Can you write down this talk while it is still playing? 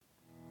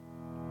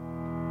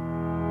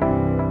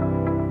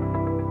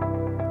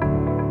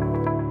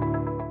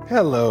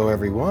Hello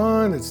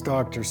everyone, it's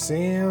Dr.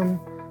 Sam.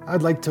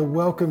 I'd like to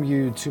welcome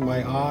you to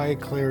my Eye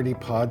Clarity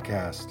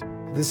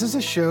podcast. This is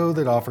a show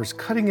that offers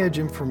cutting-edge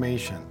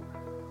information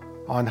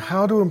on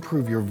how to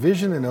improve your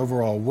vision and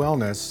overall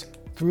wellness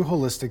through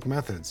holistic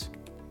methods.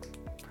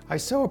 I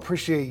so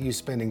appreciate you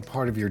spending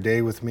part of your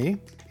day with me.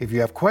 If you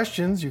have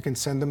questions, you can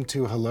send them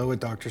to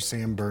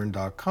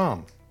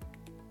hello@drsamberne.com.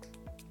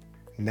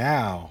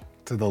 Now,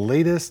 to the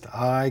latest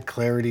Eye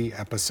Clarity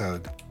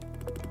episode.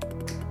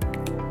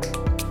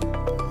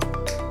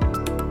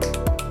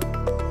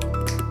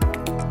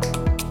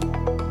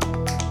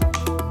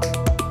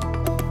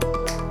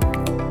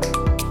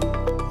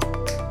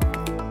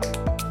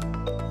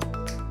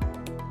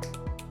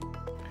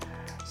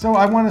 So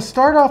I want to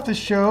start off the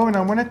show and I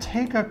want to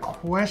take a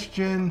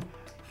question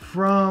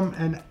from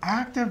an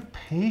active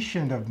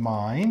patient of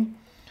mine.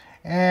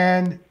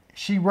 And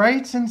she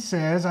writes and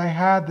says, I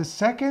had the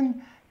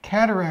second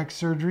cataract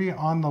surgery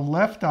on the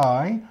left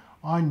eye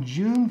on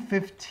June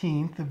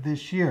 15th of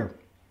this year.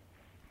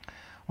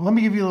 Well, let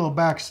me give you a little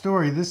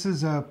backstory. This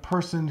is a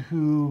person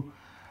who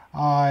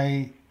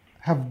I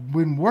have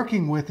been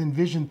working with in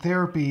vision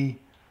therapy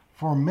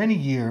for many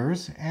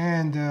years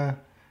and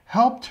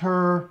helped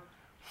her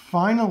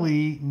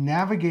finally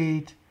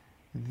navigate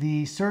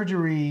the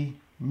surgery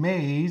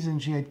maze,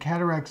 and she had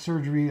cataract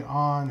surgery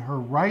on her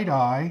right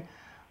eye,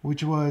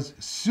 which was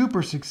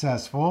super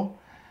successful.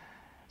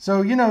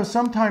 So,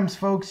 sometimes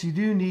folks, you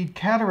do need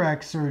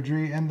cataract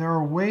surgery, and there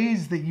are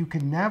ways that you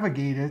can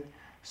navigate it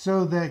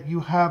so that you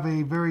have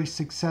a very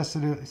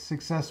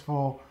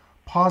successful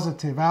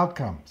positive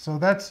outcome. So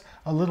that's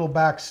a little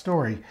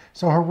backstory.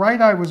 So her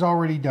right eye was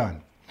already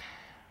done.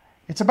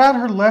 It's about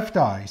her left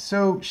eye.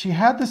 So she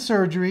had the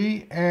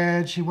surgery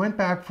and she went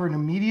back for an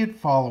immediate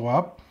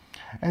follow-up.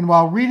 And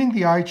while reading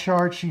the eye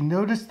chart, she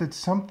noticed that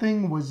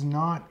something was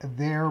not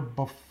there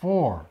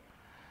before.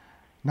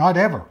 Not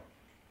ever.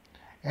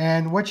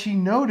 And what she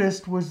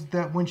noticed was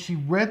that when she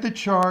read the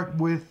chart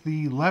with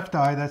the left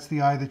eye, that's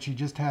the eye that she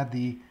just had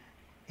the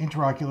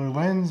intraocular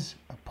lens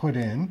put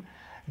in,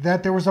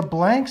 that there was a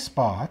blank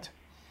spot.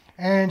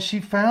 And she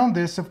found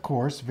this, of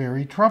course,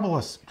 very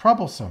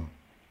troublesome.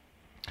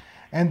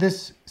 And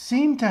this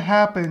seemed to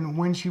happen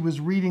when she was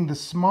reading the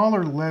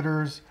smaller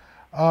letters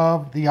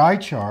of the eye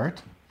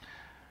chart.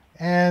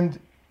 And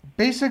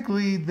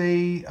basically,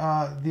 the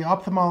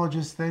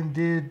ophthalmologist then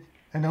did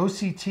an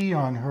OCT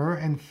on her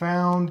and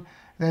found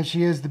that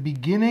she has the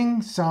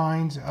beginning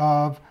signs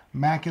of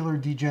macular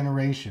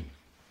degeneration.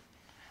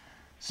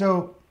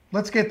 So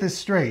let's get this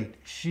straight.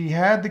 She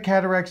had the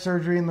cataract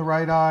surgery in the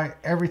right eye.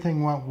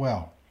 Everything went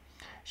well.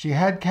 She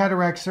had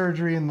cataract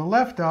surgery in the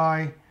left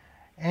eye,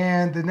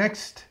 and the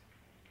next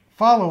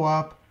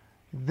follow-up,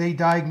 they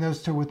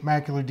diagnosed her with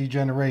macular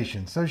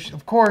degeneration. So,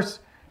 of course,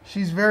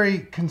 she's very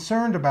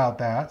concerned about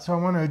that, so I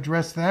want to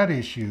address that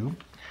issue.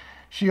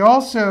 She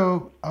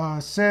also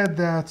said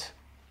that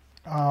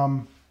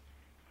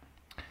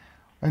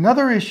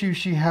another issue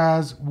she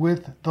has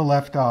with the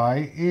left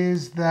eye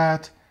is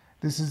that,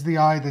 this is the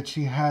eye that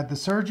she had the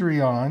surgery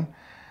on,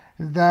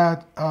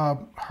 that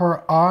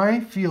her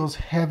eye feels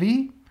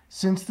heavy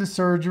since the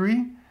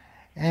surgery,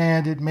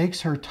 and it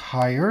makes her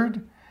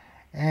tired.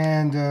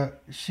 And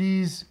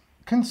she's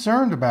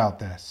concerned about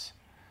this.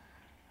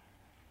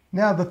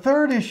 Now, the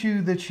third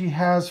issue that she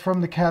has from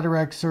the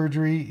cataract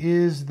surgery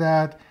is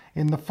that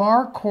in the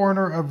far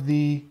corner of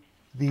the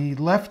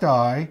left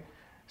eye,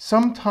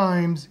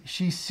 sometimes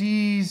she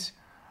sees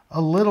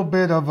a little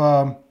bit of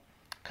a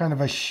kind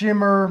of a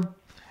shimmer,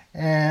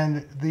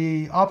 and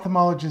the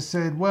ophthalmologist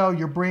said, well,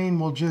 your brain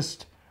will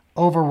just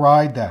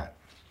override that.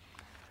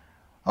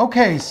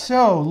 Okay,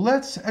 so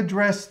let's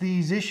address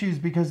these issues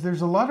because there's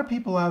a lot of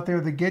people out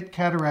there that get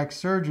cataract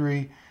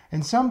surgery,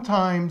 and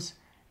sometimes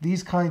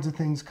these kinds of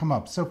things come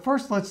up. So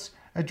first, let's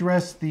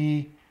address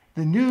the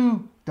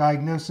new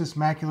diagnosis,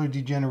 macular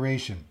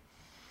degeneration.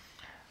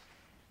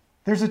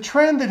 There's a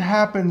trend that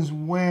happens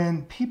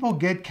when people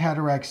get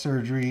cataract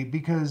surgery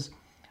because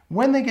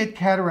when they get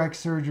cataract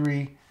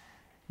surgery,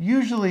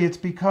 usually it's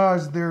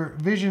because their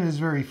vision is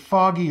very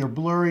foggy or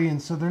blurry,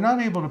 and so they're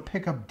not able to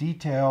pick up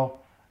detail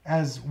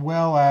as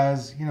well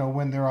as,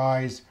 when their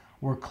eyes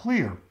were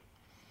clear.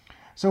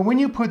 So when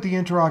you put the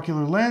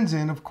intraocular lens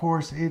in, of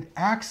course, it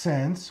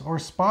accents or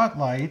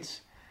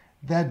spotlights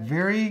that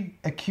very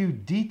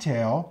acute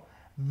detail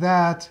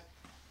that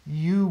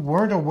you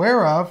weren't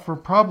aware of for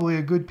probably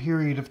a good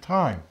period of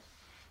time.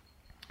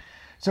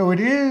 So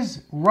it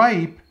is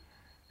ripe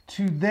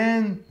to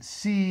then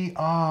see,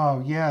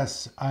 oh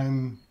yes,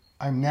 I'm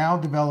now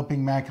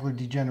developing macular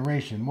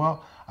degeneration.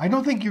 Well, I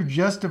don't think you're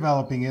just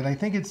developing it. I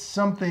think it's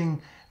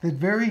something that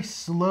very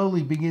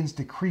slowly begins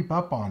to creep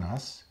up on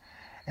us.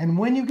 And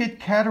when you get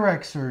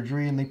cataract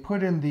surgery and they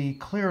put in the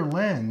clear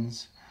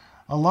lens,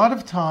 a lot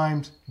of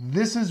times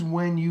this is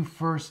when you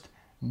first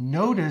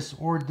notice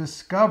or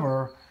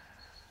discover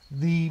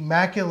the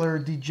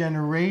macular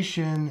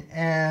degeneration,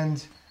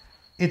 and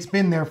it's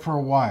been there for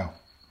a while.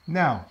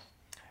 Now,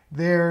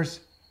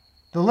 there's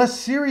the less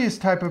serious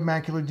type of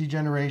macular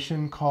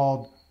degeneration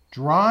called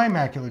dry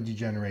macular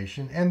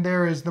degeneration, and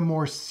there is the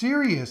more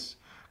serious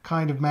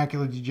kind of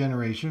macular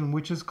degeneration,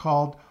 which is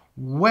called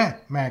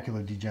wet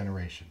macular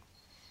degeneration.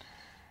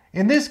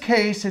 In this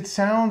case, it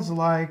sounds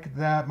like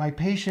that my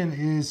patient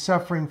is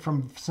suffering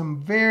from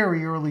some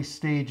very early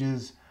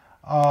stages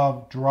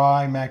of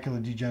dry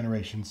macular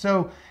degeneration.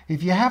 So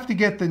if you have to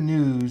get the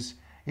news,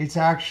 it's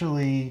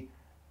actually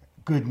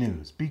good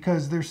news,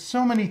 because there's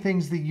so many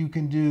things that you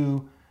can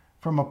do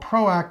from a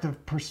proactive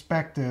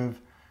perspective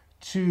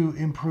to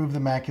improve the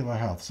macular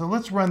health. So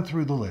let's run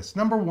through the list.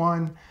 Number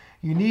one,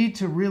 you need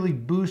to really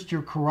boost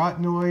your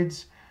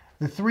carotenoids.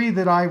 The three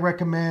that I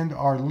recommend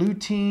are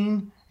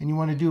lutein, and you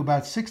want to do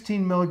about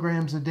 16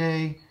 milligrams a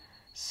day,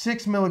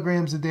 6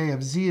 milligrams a day of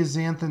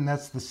zeaxanthin,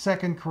 that's the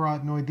second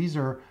carotenoid. These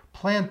are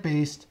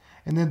plant-based.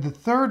 And then the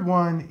third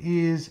one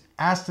is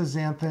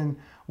astaxanthin,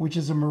 which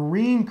is a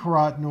marine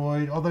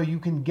carotenoid, although you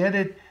can get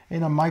it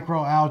in a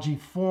microalgae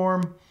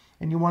form,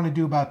 and you want to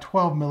do about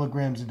 12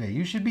 milligrams a day.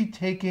 You should be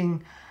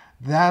taking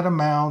that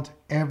amount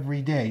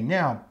every day.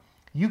 Now,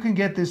 you can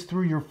get this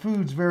through your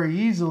foods very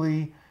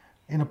easily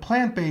in a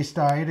plant-based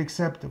diet,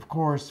 except, of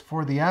course,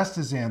 for the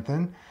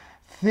astaxanthin.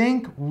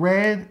 Think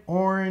red,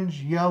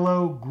 orange,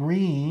 yellow,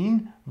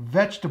 green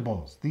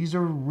vegetables. These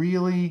are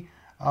really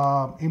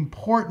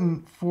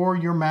important for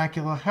your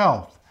macular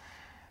health.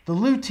 The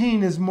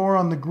lutein is more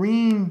on the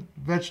green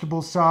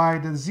vegetable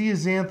side. The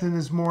zeaxanthin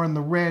is more on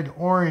the red,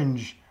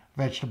 orange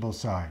vegetable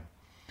side.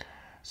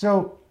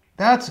 So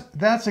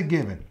that's a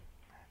given.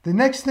 The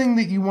next thing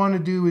that you want to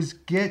do is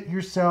get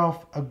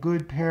yourself a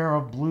good pair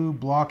of blue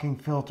blocking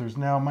filters.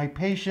 Now, my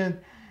patient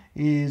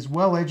is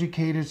well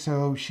educated,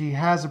 so she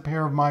has a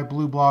pair of my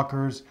blue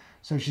blockers,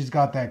 so she's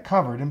got that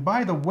covered. And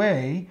by the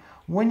way,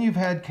 when you've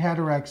had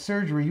cataract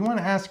surgery, you want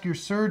to ask your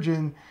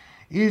surgeon,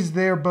 is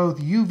there both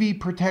UV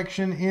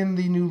protection in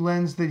the new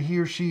lens that he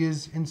or she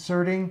is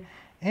inserting,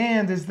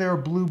 and is there a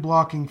blue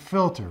blocking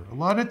filter? A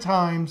lot of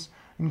times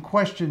in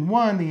question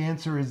one, the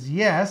answer is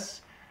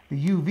yes.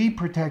 The UV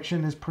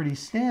protection is pretty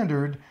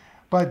standard,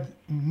 but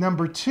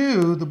number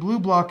two, the blue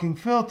blocking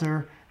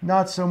filter,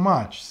 not so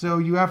much. So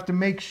you have to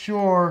make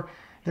sure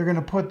they're going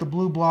to put the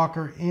blue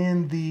blocker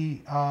in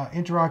the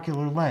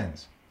intraocular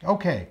lens.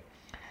 Okay,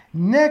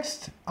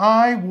 next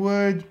I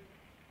would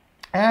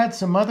add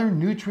some other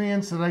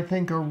nutrients that I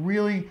think are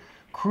really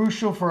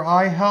crucial for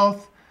eye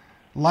health.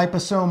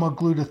 Liposomal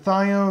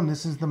glutathione,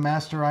 this is the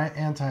master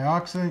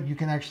antioxidant. You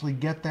can actually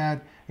get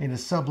that in a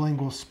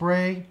sublingual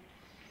spray.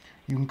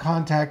 You can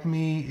contact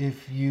me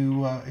if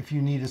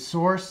you need a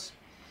source.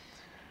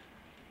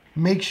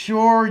 Make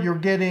sure you're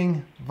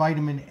getting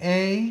vitamin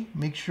A.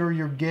 Make sure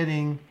you're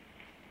getting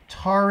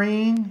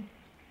taurine,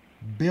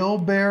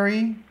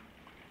 bilberry,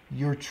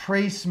 your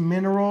trace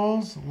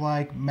minerals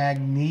like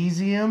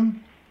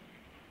magnesium,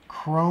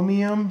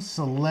 chromium,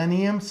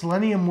 selenium.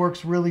 Selenium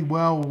works really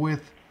well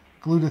with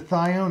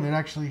glutathione. It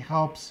actually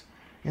helps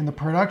in the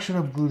production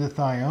of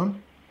glutathione.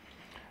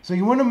 So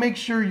you want to make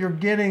sure you're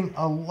getting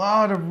a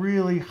lot of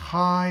really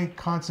high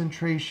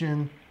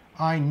concentration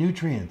eye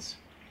nutrients.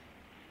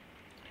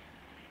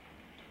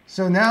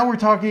 So now we're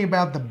talking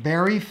about the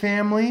berry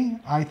family.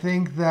 I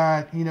think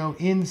that,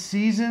 in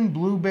season,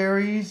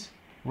 blueberries,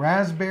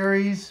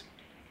 raspberries,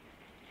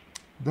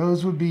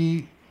 those would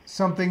be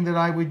something that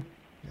I would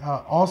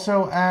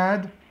also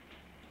add.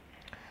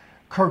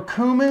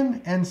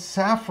 Curcumin and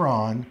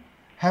saffron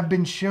have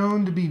been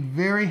shown to be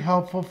very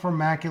helpful for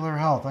macular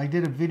health. I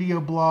did a video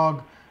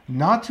blog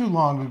not too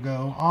long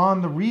ago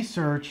on the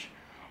research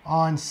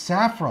on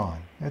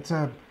saffron. It's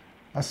a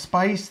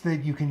spice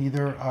that you can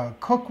either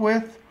cook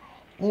with,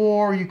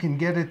 or you can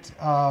get it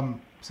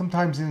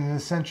sometimes in an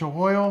essential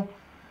oil.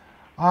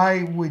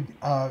 I would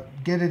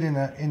get it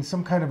in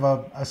some kind of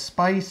a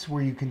spice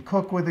where you can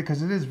cook with it,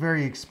 because it is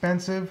very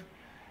expensive.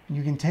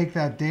 You can take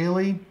that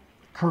daily.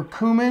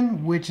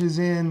 Curcumin, which is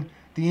in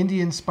the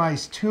Indian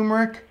spice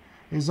turmeric,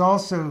 is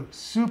also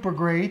super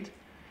great.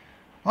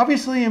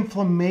 Obviously,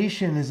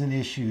 inflammation is an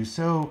issue,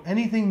 so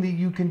anything that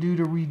you can do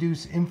to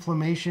reduce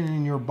inflammation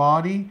in your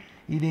body,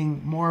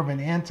 eating more of an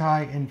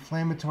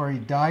anti-inflammatory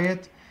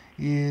diet,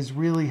 is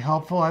really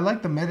helpful. I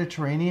like the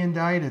Mediterranean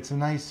diet. It's a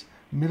nice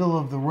middle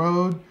of the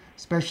road,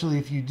 especially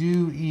if you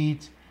do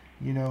eat,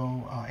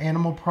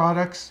 animal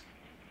products.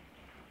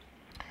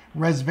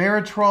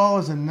 Resveratrol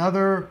is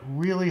another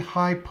really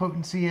high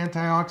potency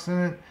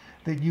antioxidant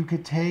that you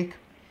could take.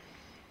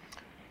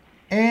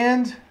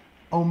 And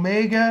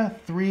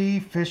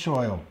omega-3 fish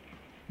oil.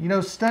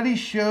 Studies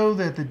show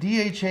that the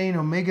DHA in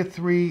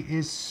omega-3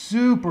 is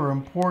super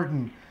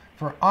important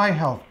for eye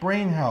health,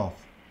 brain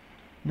health,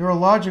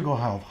 neurological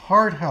health,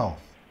 heart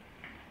health.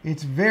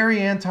 It's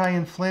very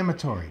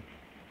anti-inflammatory.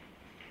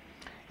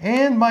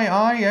 And my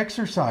eye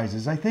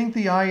exercises. I think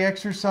the eye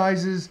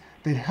exercises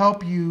that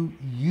help you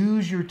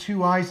use your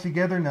two eyes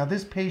together. Now,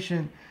 this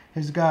patient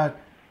has got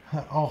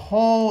a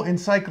whole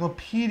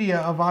encyclopedia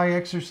of eye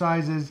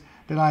exercises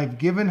that I've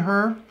given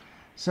her.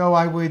 So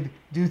I would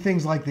do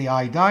things like the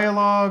eye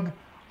dialogue.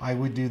 I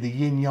would do the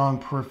yin-yang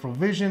peripheral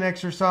vision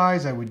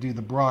exercise. I would do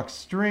the Brock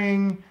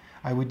string.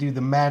 I would do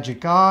the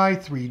magic eye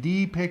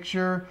 3D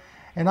picture.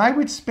 And I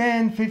would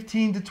spend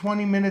 15 to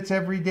 20 minutes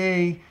every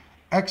day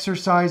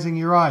exercising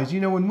your eyes. You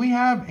know, when we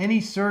have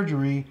any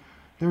surgery,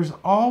 there's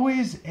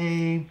always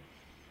a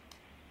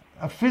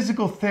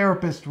physical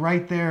therapist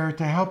right there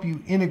to help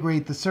you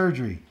integrate the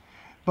surgery.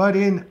 But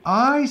in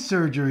eye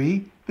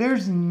surgery,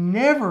 there's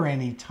never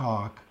any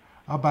talk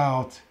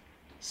about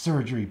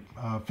surgery,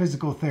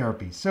 physical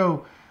therapy.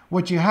 So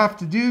what you have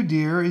to do,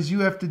 dear, is you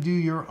have to do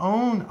your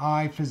own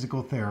eye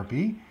physical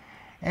therapy.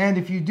 And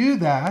if you do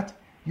that,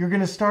 you're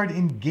going to start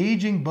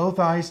engaging both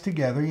eyes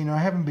together. You know,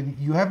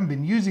 you haven't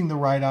been using the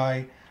right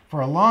eye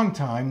for a long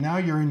time. Now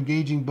you're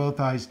engaging both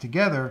eyes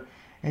together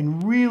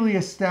and really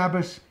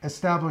establish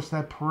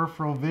that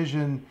peripheral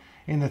vision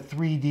in a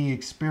 3D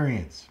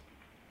experience.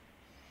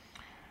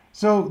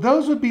 So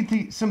those would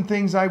be some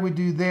things I would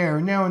do there.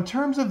 Now, in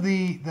terms of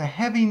the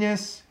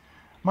heaviness,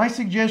 my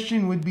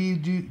suggestion would be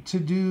to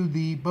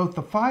do both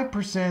the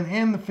 5%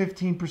 and the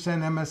 15%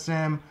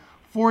 MSM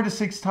 4 to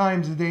 6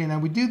 times a day, and I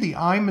would do the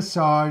eye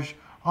massage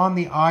on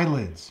the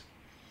eyelids.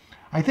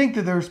 I think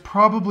that there's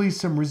probably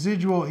some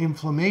residual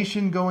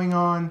inflammation going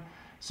on,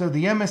 so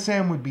the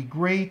MSM would be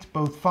great,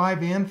 both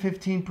 5 and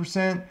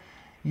 15%.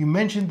 You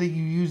mentioned that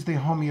you use the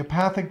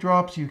homeopathic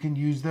drops. You can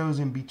use those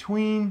in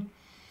between.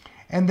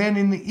 And then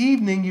in the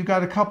evening, you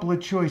got a couple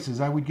of choices.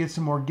 I would get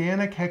some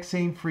organic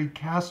hexane-free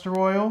castor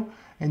oil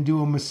and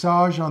do a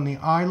massage on the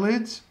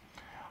eyelids.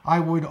 I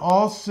would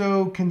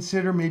also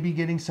consider maybe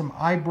getting some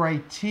Eye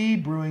Bright tea,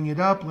 brewing it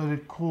up, let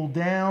it cool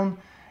down,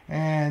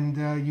 and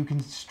you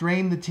can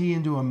strain the tea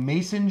into a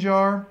mason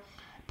jar,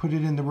 put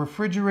it in the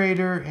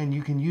refrigerator, and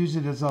you can use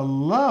it as a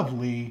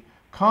lovely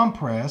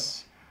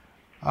compress,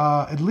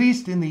 at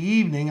least in the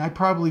evening. I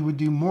probably would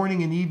do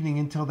morning and evening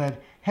until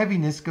that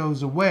heaviness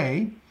goes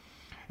away.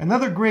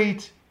 Another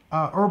great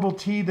herbal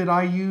tea that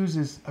I use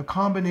is a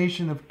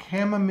combination of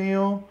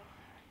chamomile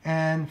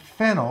and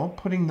fennel,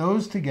 putting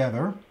those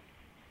together.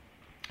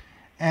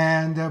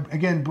 And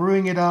again,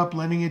 brewing it up,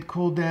 letting it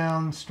cool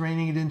down,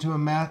 straining it into a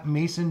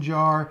mason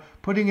jar,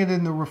 putting it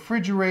in the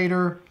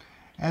refrigerator,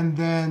 and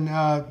then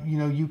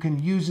you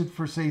can use it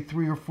for say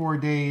 3 or 4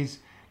 days.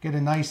 Get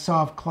a nice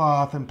soft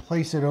cloth and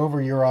place it over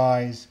your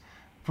eyes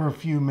for a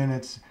few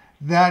minutes.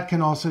 That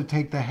can also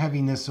take the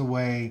heaviness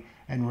away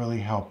and really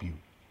help you.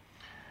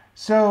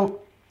 So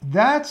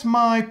that's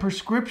my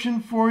prescription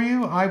for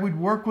you. I would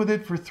work with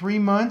it for 3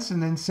 months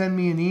and then send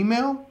me an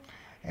email.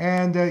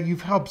 And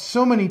you've helped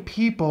so many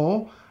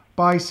people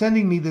by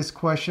sending me this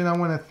question. I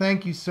want to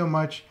thank you so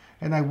much,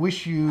 and I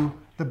wish you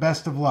the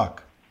best of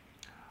luck.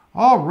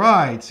 All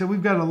right, so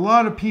we've got a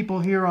lot of people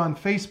here on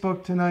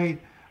Facebook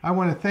tonight. I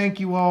want to thank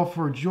you all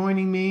for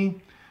joining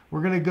me.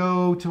 We're going to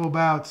go to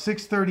about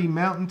 6:30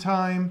 Mountain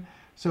Time.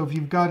 So if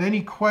you've got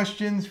any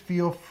questions,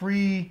 feel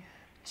free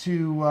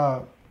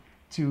to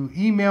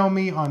email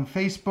me on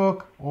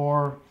Facebook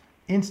or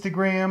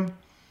Instagram.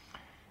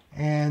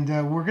 And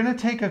we're going to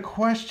take a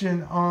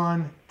question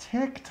on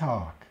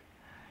TikTok.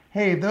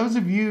 Hey, those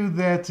of you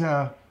that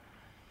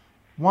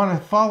want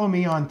to follow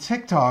me on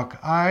TikTok,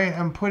 I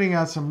am putting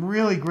out some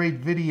really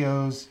great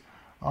videos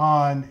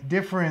on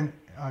different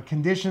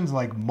conditions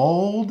like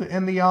mold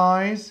in the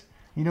eyes.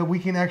 You know, we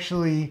can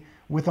actually,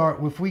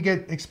 if we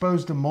get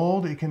exposed to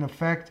mold, it can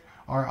affect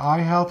our eye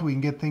health. We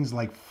can get things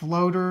like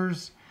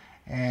floaters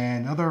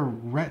and other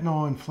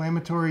retinal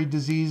inflammatory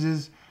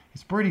diseases.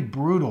 It's pretty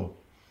brutal.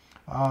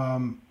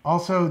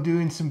 Also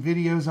doing some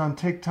videos on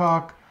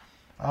TikTok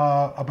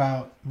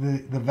about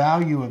the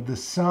value of the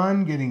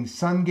sun, getting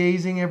sun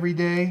gazing every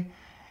day.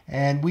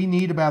 And we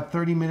need about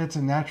 30 minutes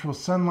of natural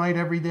sunlight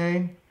every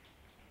day.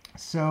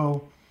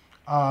 So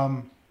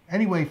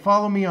anyway,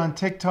 follow me on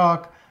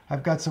TikTok.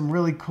 I've got some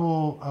really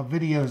cool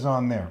videos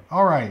on there.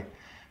 All right.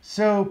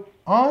 So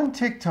on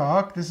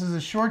TikTok, this is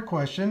a short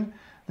question.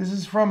 This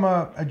is from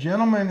a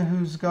gentleman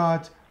who's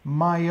got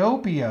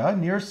myopia,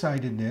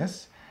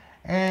 nearsightedness.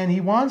 And he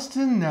wants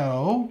to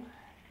know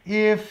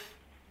if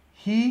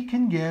he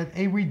can get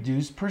a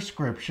reduced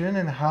prescription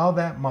and how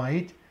that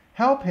might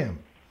help him.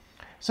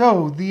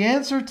 So the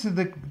answer to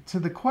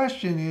the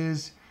question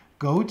is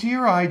go to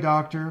your eye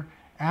doctor,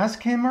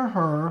 ask him or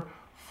her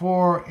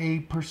for a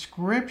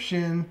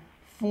prescription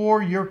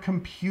for your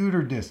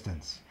computer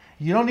distance.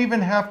 You don't even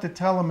have to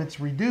tell him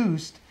it's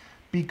reduced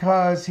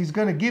because he's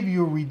going to give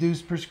you a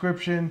reduced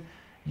prescription.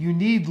 You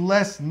need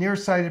less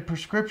nearsighted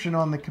prescription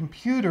on the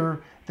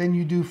computer than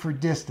you do for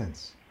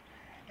distance.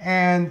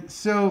 And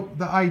so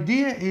the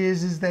idea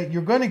is that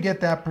you're going to get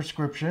that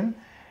prescription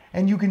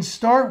and you can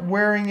start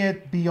wearing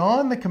it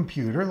beyond the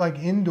computer, like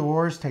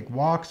indoors, take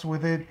walks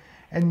with it,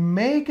 and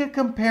make a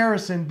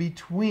comparison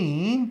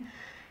between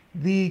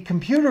the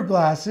computer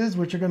glasses,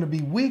 which are going to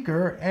be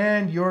weaker,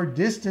 and your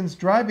distance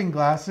driving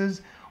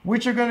glasses,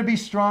 which are going to be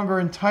stronger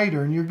and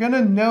tighter. And you're going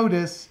to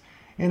notice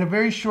in a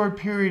very short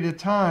period of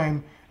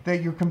time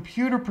that your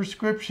computer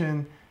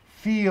prescription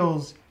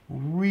feels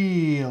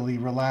really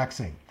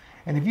relaxing.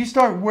 And if you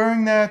start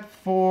wearing that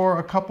for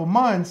a couple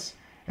months,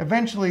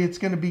 eventually it's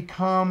going to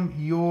become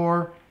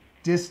your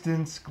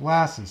distance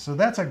glasses. So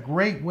that's a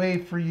great way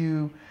for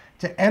you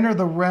to enter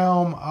the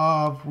realm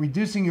of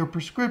reducing your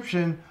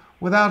prescription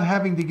without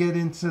having to get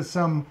into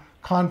some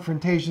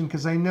confrontation,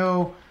 because I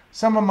know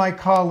some of my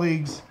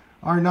colleagues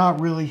are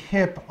not really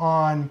hip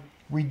on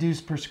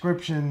reduced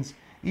prescriptions,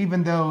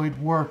 even though it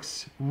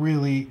works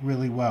really,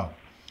 really well.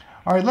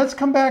 All right, let's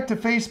come back to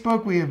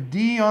Facebook. We have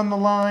D on the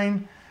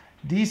line.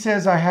 D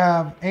says, I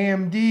have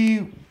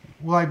AMD.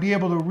 Will I be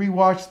able to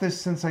rewatch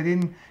this since I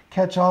didn't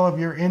catch all of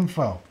your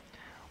info?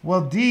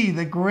 Well, D,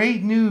 the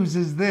great news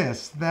is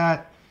this,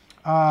 that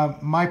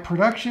my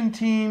production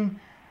team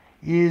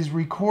is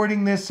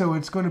recording this, so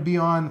it's going to be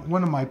on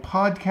one of my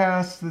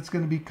podcasts that's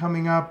going to be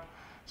coming up.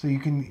 So you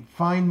can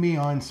find me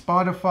on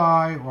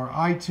Spotify or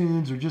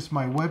iTunes or just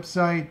my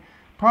website.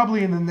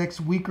 Probably in the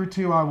next week or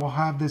two, I will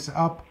have this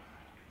up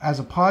as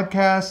a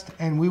podcast,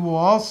 and we will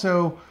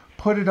also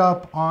put it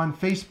up on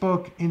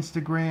Facebook,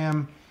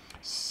 Instagram,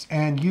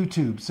 and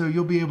YouTube. So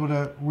you'll be able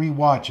to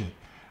rewatch it.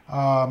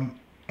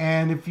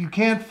 And if you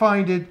can't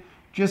find it,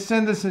 just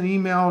send us an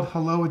email at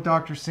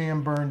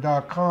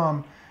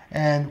hello@drsamberne.com,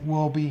 and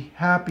we'll be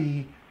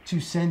happy to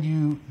send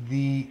you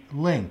the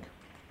link.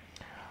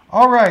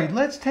 All right,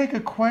 let's take a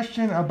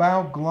question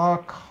about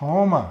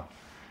glaucoma.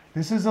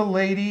 This is a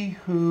lady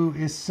who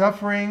is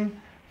suffering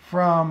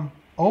from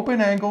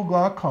open-angle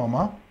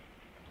glaucoma,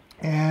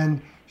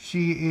 and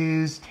she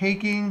is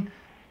taking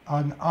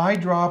an eye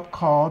drop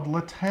called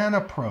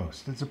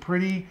latanoprost. It's a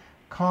pretty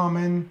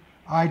common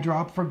eye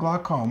drop for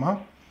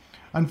glaucoma.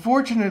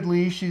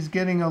 Unfortunately, she's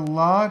getting a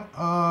lot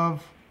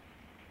of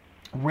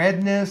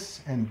redness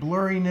and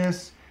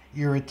blurriness,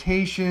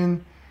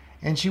 irritation,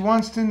 and she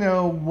wants to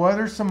know what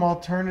are some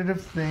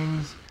alternative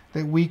things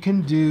that we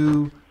can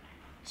do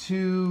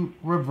to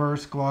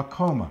reverse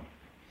glaucoma.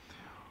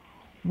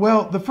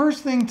 Well, the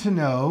first thing to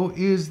know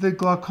is that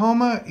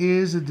glaucoma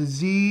is a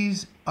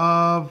disease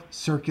of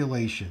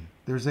circulation.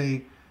 There's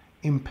an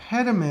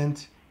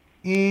impediment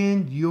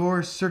in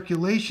your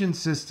circulation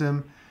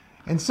system,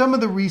 and some of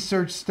the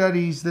research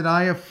studies that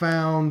I have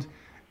found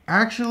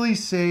actually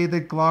say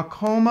that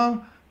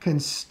glaucoma can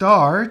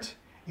start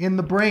in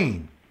the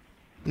brain.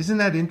 Isn't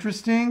that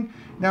interesting?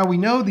 Now, we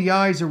know the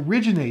eyes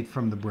originate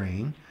from the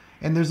brain,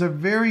 and there's a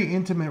very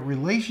intimate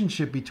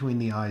relationship between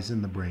the eyes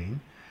and the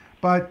brain.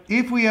 But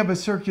if we have a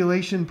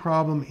circulation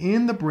problem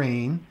in the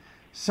brain,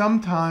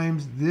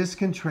 sometimes this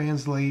can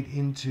translate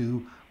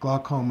into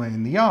glaucoma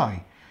in the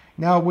eye.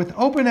 Now, with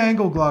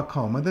open-angle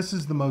glaucoma, this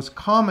is the most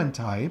common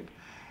type,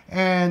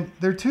 and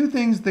there are two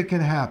things that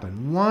can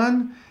happen.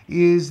 One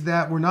is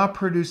that we're not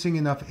producing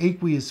enough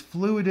aqueous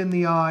fluid in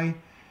the eye.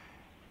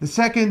 The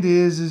second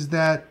is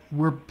that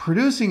we're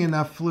producing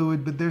enough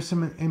fluid, but there's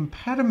some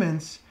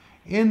impediments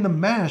in the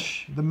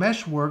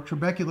meshwork,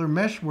 trabecular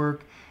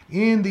meshwork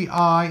in the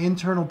eye,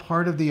 internal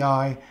part of the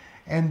eye,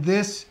 and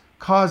this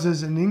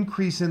causes an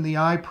increase in the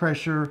eye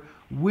pressure,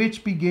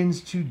 which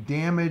begins to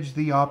damage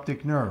the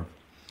optic nerve.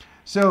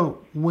 So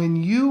when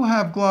you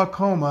have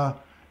glaucoma,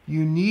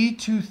 you need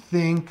to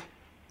think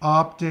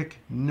optic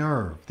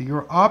nerve.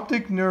 Your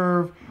optic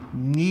nerve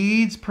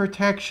needs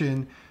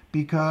protection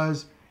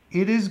because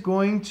it is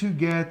going to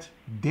get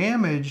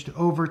damaged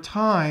over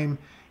time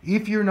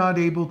if you're not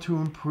able to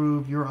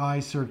improve your eye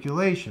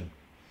circulation.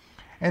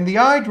 And the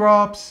eye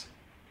drops,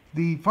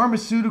 the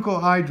pharmaceutical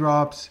eye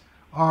drops,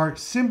 are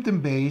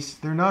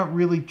symptom-based. They're not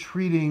really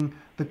treating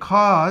the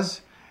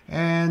cause,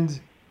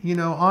 and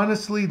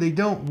honestly, they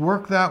don't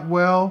work that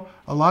well.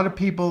 A lot of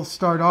people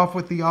start off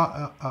with the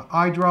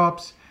eye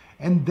drops,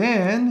 and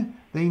then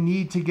they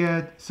need to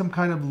get some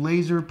kind of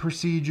laser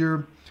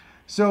procedure.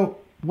 So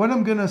what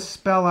I'm going to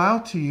spell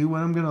out to you,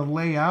 what I'm going to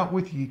lay out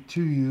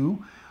to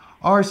you,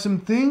 are some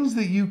things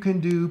that you can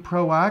do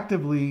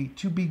proactively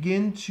to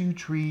begin to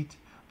treat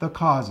the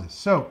causes.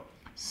 So,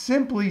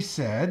 simply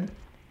said,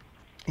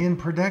 in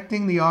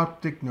protecting the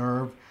optic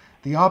nerve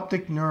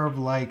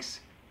likes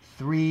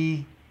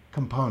three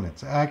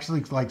components. Actually,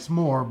 it likes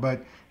more,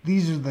 but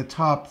these are the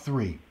top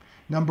three.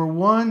 Number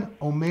one,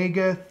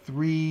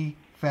 omega-3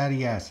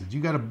 fatty acids.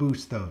 You got to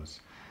boost those.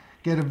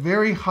 Get a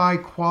very high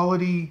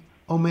quality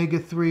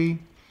omega-3.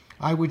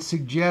 I would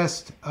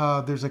suggest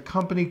there's a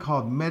company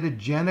called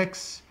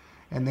Metagenics,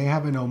 and they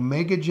have an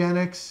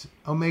Omegagenics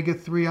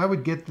omega-3. I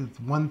would get the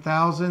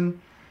 1,000.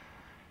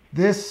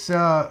 This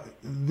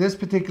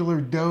particular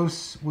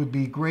dose would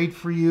be great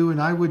for you,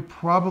 and I would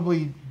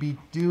probably be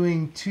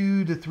doing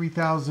 2,000 to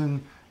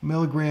 3,000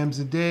 milligrams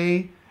a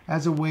day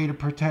as a way to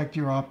protect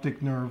your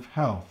optic nerve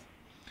health.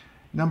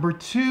 Number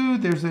two,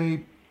 there's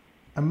a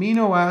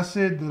amino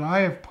acid that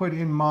I have put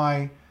in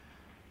my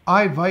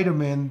eye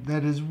vitamin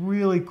that is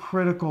really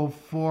critical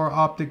for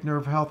optic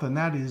nerve health, and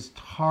that is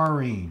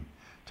taurine.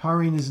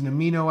 Taurine is an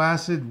amino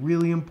acid,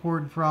 really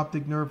important for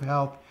optic nerve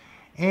health.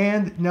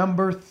 And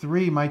number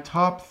three, my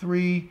top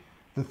three,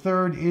 the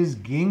third is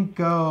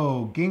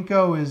ginkgo.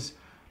 Ginkgo has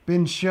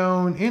been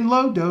shown in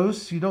low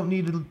dose, you don't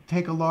need to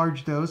take a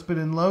large dose, but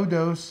in low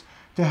dose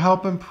to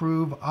help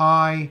improve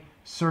eye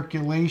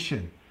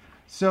circulation.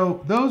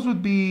 So those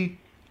would be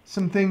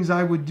some things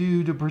I would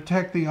do to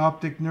protect the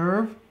optic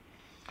nerve.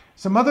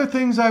 Some other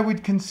things I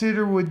would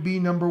consider would be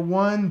number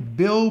one,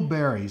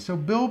 bilberry. So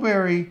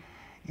bilberry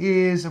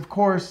is, of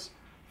course,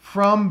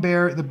 from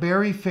the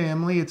berry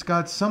family. It's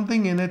got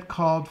something in it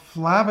called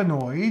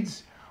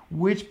flavonoids,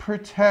 which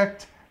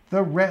protect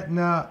the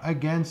retina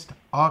against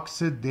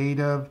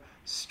oxidative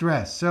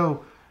stress.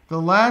 So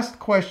the last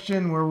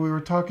question, where we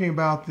were talking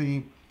about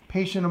the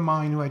patient of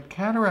mine who had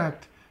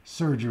cataract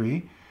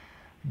surgery,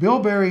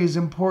 bilberry is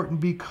important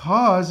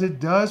because it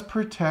does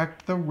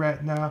protect the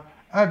retina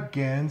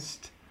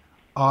against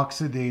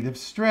oxidative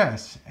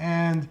stress.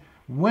 And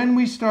when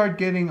we start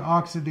getting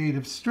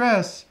oxidative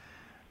stress,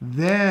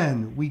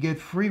 then we get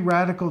free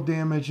radical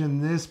damage,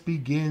 and this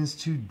begins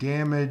to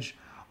damage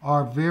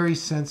our very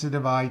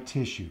sensitive eye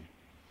tissue.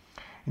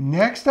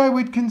 Next, I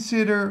would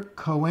consider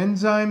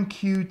coenzyme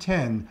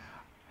Q10.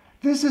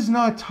 This is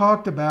not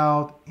talked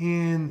about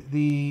in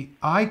the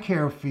eye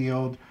care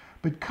field,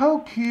 but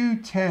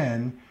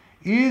CoQ10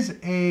 is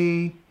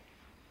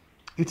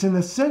it's an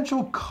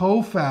essential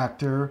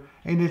cofactor,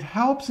 and it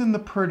helps in the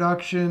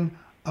production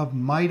of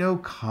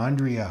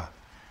mitochondria.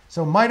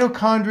 So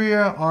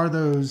mitochondria are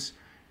those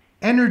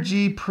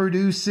energy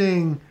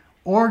producing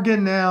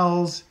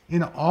organelles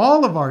in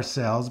all of our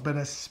cells, but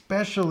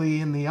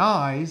especially in the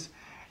eyes,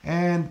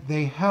 and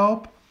they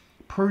help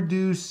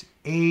produce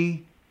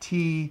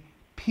ATP,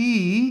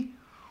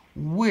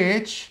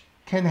 which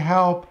can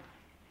help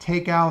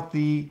take out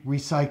the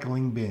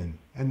recycling bin.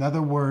 In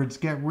other words,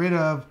 get rid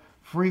of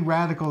free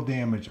radical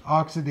damage,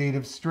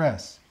 oxidative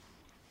stress.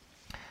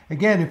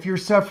 Again, if you're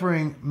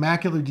suffering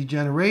macular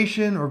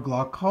degeneration or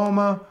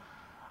glaucoma,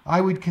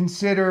 I would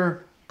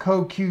consider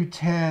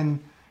CoQ10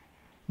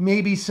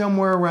 maybe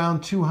somewhere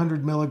around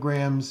 200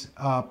 milligrams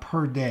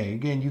per day.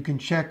 Again, you can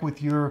check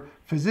with your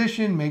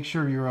physician, make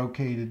sure you're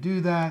okay to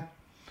do that.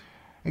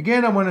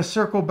 Again, I want to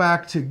circle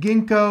back to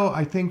ginkgo.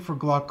 I think for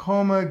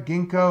glaucoma,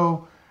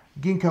 ginkgo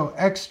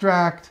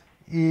extract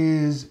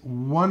is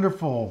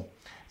wonderful.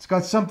 It's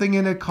got something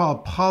in it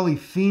called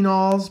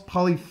polyphenols.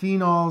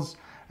 Polyphenols,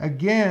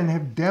 again,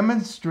 have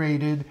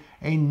demonstrated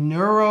a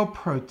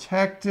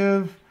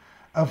neuroprotective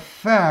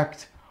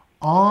effect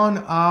on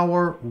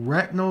our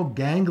retinal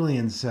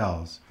ganglion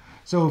cells.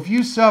 So if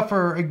you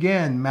suffer,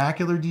 again,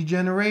 macular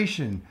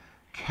degeneration,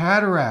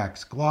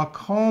 cataracts,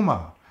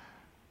 glaucoma,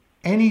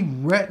 any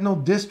retinal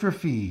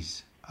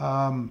dystrophies,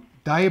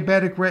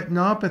 diabetic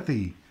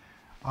retinopathy,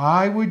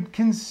 I would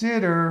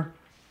consider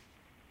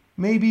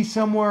maybe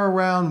somewhere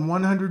around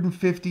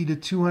 150 to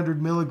 200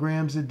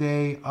 milligrams a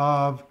day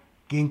of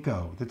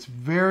ginkgo. That's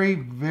very,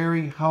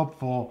 very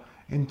helpful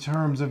in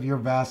terms of your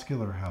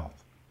vascular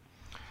health.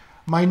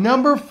 My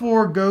number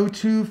 4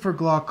 go-to for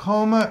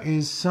glaucoma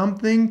is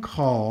something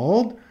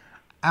called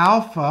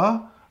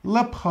alpha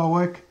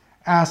lipoic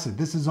acid.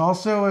 This is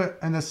also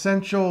an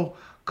essential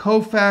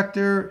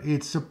cofactor.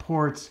 It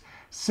supports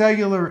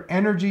cellular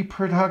energy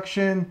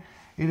production.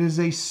 It is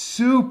a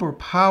super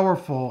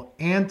powerful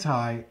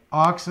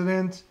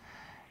antioxidant.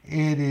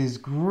 It is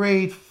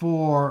great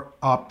for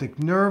optic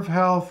nerve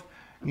health.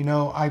 You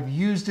know, I've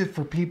used it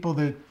for people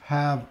that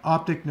have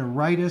optic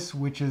neuritis,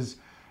 which is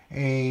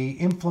a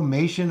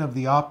inflammation of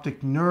the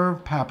optic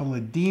nerve,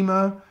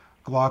 papilledema,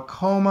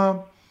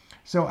 glaucoma.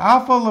 So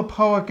alpha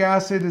lipoic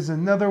acid is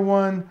another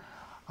one.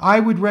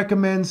 I would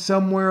recommend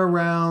somewhere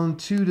around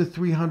 200 to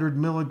 300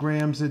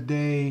 milligrams a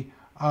day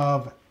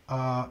of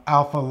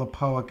alpha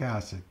lipoic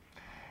acid.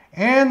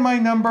 And my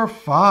number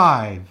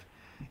 5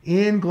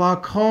 in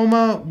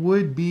glaucoma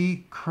would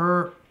be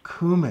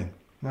curcumin.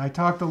 Now, I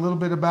talked a little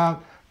bit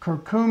about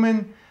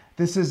curcumin.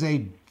 This is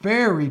a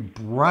very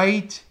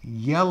bright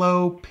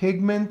yellow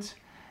pigment,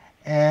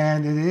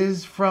 and it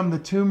is from the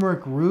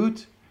turmeric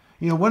root.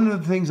 You know, one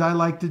of the things I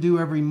like to do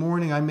every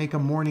morning, I make a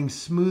morning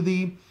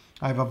smoothie.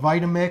 I have a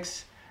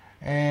Vitamix,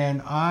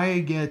 and I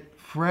get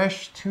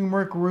fresh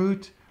turmeric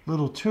root,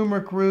 little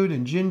turmeric root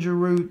and ginger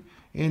root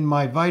in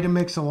my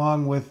Vitamix,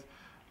 along with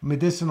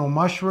medicinal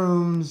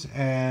mushrooms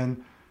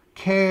and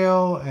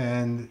kale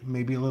and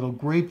maybe a little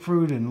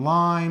grapefruit and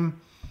lime.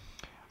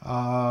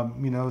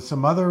 You know,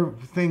 some other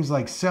things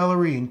like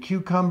celery and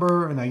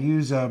cucumber, and I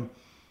use either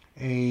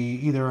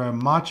a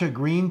matcha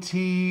green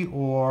tea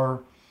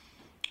or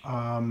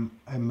a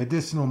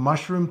medicinal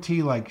mushroom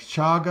tea like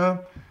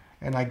chaga,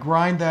 and I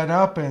grind that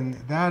up, and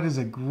that is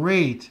a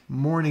great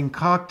morning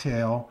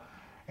cocktail.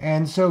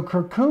 And so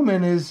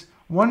curcumin is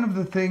one of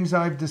the things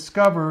I've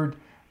discovered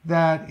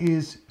that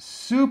is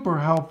super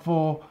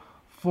helpful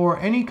for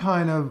any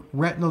kind of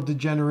retinal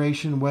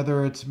degeneration,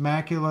 whether it's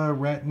macula,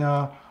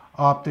 retina,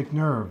 optic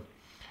nerve.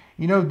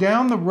 You know,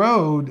 down the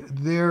road,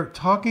 they're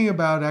talking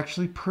about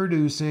actually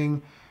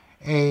producing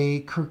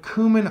a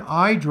curcumin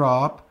eye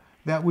drop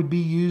that would be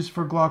used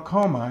for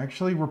glaucoma. I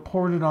actually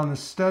reported on a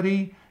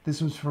study. This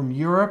was from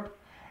Europe,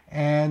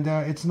 and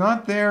it's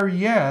not there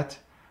yet,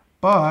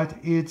 but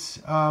it's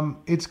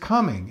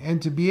coming.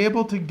 And to be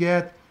able to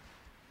get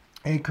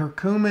a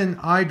curcumin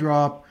eye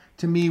drop,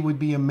 to me, would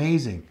be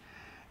amazing.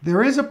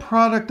 There is a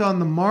product on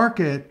the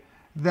market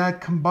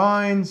that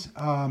combines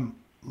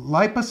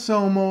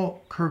liposomal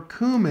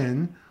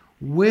curcumin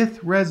with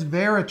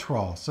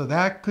resveratrol. So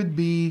that could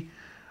be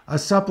a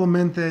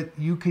supplement that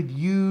you could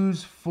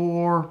use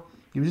for,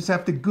 you just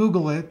have to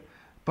Google it,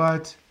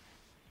 but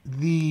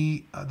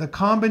the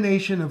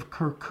combination of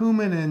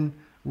curcumin and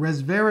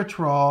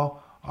resveratrol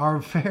are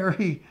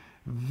very,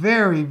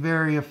 very,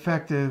 very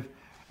effective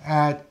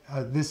at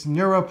this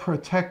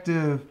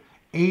neuroprotective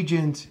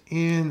agent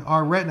in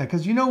our retina.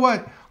 Because you know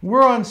what?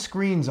 We're on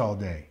screens all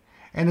day.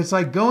 And it's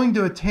like going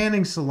to a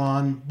tanning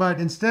salon, but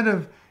instead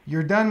of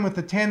you're done with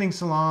the tanning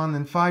salon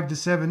in 5 to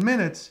 7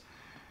 minutes,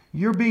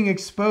 you're being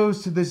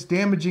exposed to this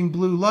damaging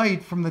blue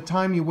light from the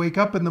time you wake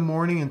up in the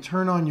morning and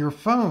turn on your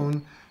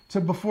phone to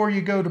before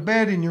you go to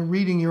bed and you're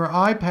reading your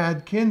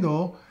iPad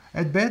Kindle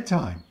at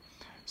bedtime.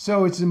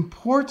 So it's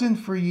important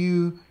for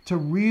you to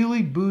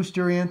really boost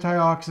your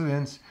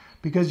antioxidants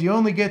because you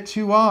only get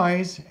two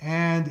eyes,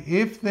 and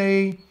if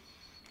they,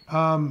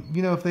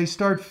 if they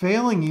start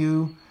failing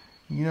you,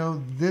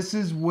 this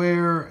is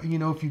where,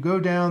 if you go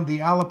down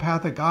the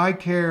allopathic eye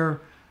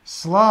care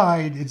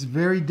slide, it's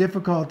very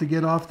difficult to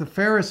get off the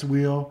Ferris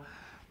wheel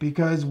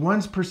because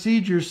once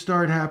procedures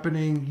start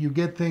happening, you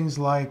get things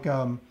like,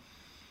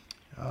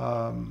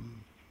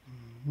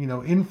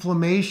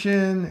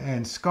 inflammation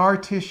and scar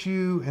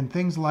tissue and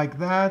things like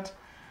that.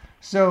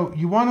 So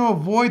you want to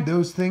avoid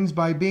those things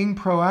by being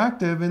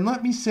proactive. And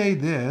let me say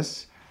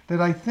this, that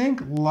I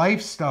think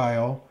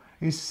lifestyle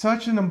is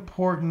such an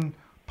important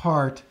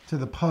part to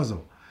the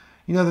puzzle.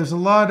 There's a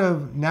lot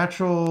of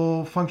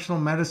natural functional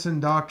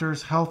medicine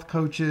doctors, health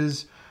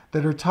coaches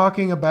that are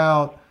talking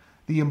about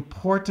the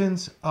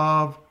importance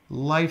of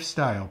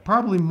lifestyle,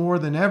 probably more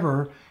than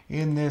ever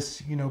in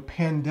this,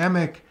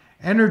 pandemic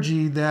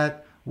energy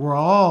that we're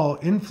all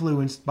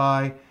influenced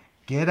by.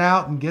 Get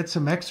out and get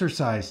some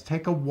exercise,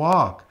 take a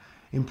walk,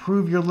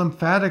 improve your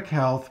lymphatic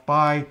health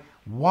by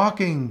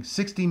walking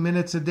 60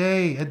 minutes a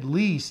day at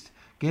least,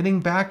 getting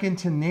back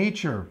into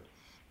nature,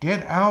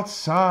 get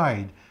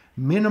outside,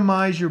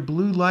 minimize your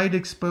blue light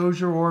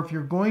exposure, or if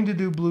you're going to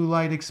do blue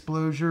light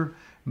exposure,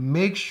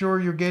 make sure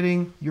you're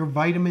getting your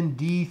vitamin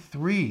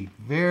D3.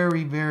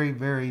 Very, very,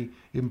 very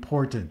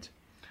important.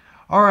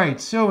 All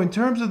right, so in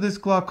terms of this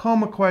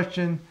glaucoma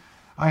question,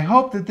 I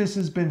hope that this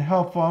has been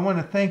helpful. I want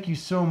to thank you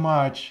so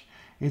much.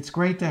 It's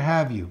great to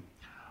have you.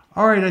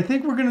 All right, I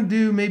think we're going to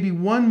do maybe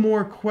one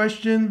more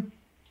question.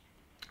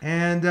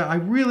 And I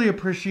really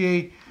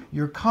appreciate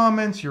your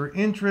comments, your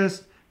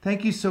interest.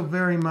 Thank you so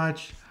very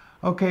much.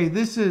 Okay,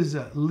 this is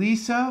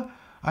Lisa.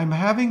 I'm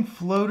having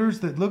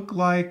floaters that look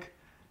like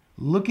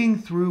looking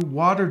through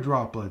water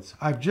droplets.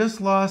 I've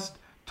just lost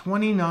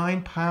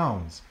 29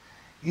 pounds.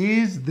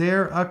 Is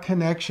there a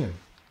connection?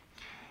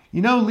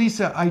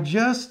 Lisa, I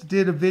just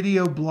did a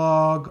video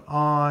blog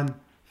on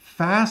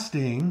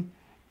fasting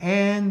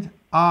and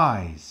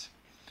eyes.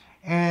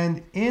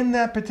 And in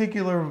that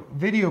particular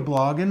video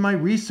blog, in my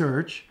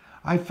research,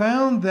 I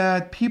found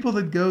that people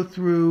that go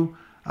through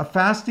a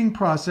fasting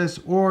process,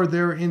 or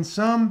they're in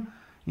some,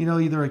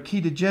 either a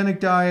ketogenic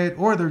diet,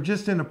 or they're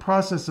just in a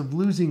process of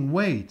losing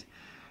weight,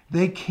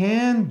 they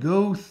can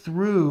go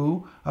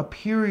through a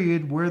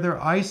period where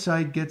their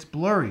eyesight gets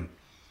blurry.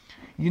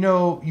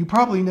 You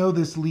probably know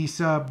this,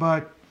 Lisa,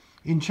 but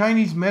in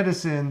Chinese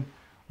medicine,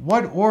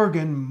 what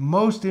organ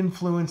most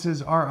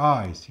influences our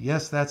eyes?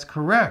 Yes, that's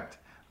correct.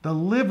 The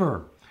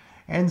liver.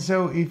 And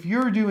so if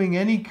you're doing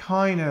any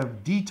kind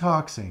of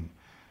detoxing,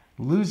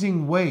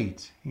 losing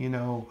weight,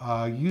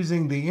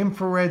 using the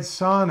infrared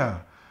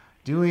sauna,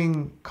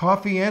 doing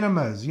coffee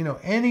enemas,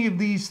 any of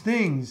these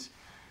things,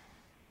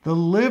 the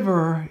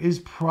liver is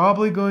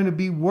probably going to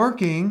be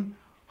working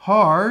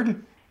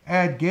hard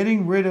at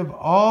getting rid of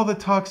all the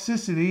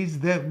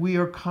toxicities that we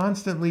are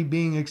constantly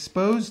being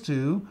exposed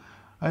to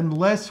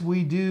unless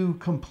we do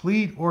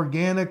complete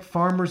organic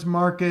farmers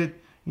market.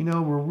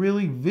 We're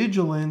really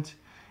vigilant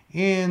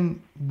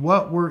in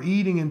what we're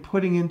eating and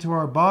putting into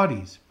our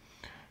bodies.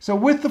 So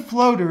with the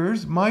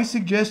floaters, my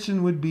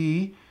suggestion would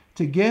be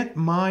to get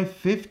my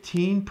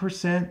 15%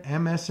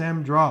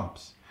 MSM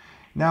drops.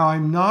 Now,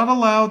 I'm not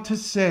allowed to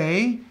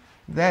say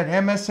that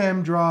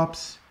MSM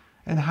drops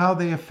and how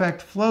they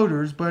affect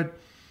floaters, but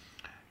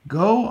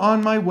go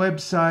on my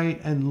website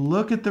and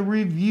look at the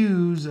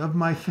reviews of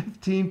my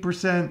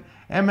 15%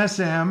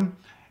 MSM,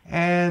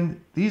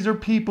 and these are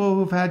people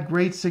who've had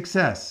great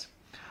success.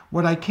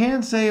 What I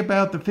can say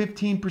about the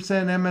 15%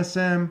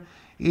 MSM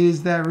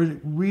is that it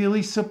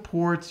really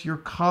supports your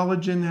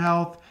collagen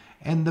health,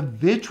 and the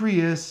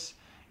vitreous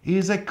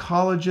is a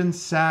collagen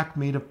sac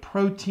made of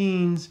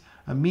proteins,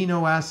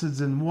 amino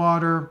acids, and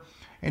water.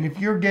 And if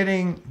you're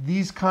getting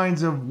these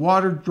kinds of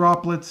water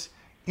droplets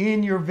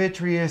in your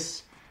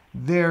vitreous,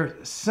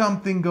 there's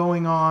something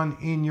going on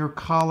in your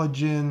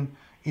collagen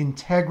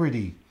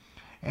integrity.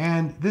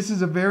 And this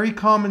is a very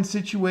common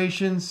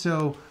situation,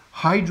 so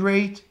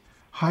hydrate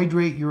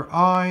your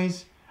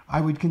eyes.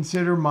 I would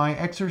consider my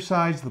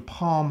exercise the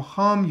Palm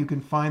Hum. You can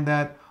find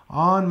that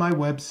on my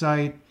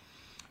website.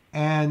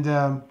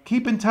 And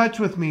keep in touch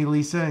with me,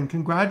 Lisa, and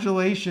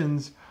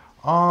congratulations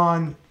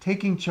on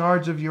taking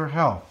charge of your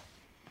health.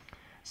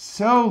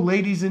 So,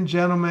 ladies and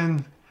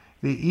gentlemen,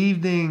 the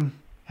evening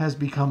has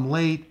become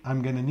late.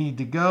 I'm going to need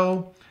to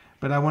go,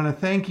 but I want to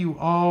thank you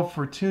all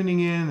for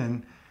tuning in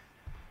and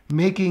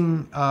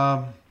making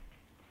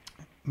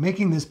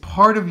making this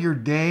part of your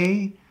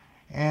day.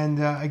 And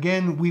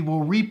again, we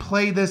will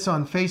replay this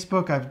on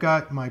Facebook. I've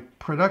got my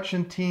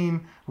production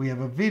team. We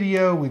have a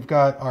video. We've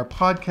got our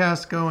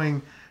podcast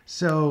going.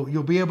 So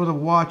you'll be able to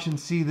watch and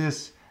see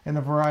this in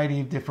a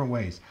variety of different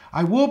ways.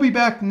 I will be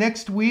back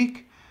next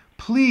week.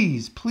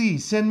 Please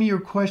send me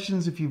your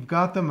questions if you've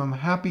got them. I'm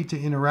happy to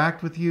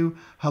interact with you.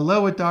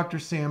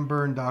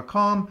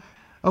 hello@drsamberne.com.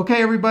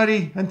 Okay,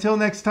 everybody, until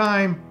next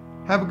time,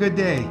 have a good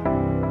day.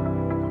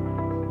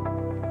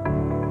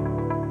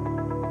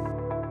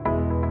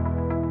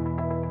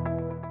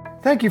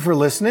 Thank you for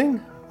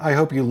listening. I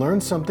hope you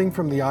learned something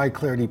from the Eye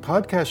Clarity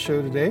podcast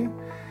show today.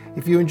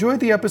 If you enjoyed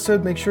the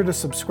episode, make sure to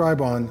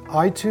subscribe on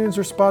iTunes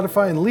or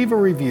Spotify and leave a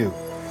review.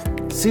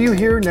 See you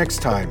here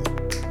next time.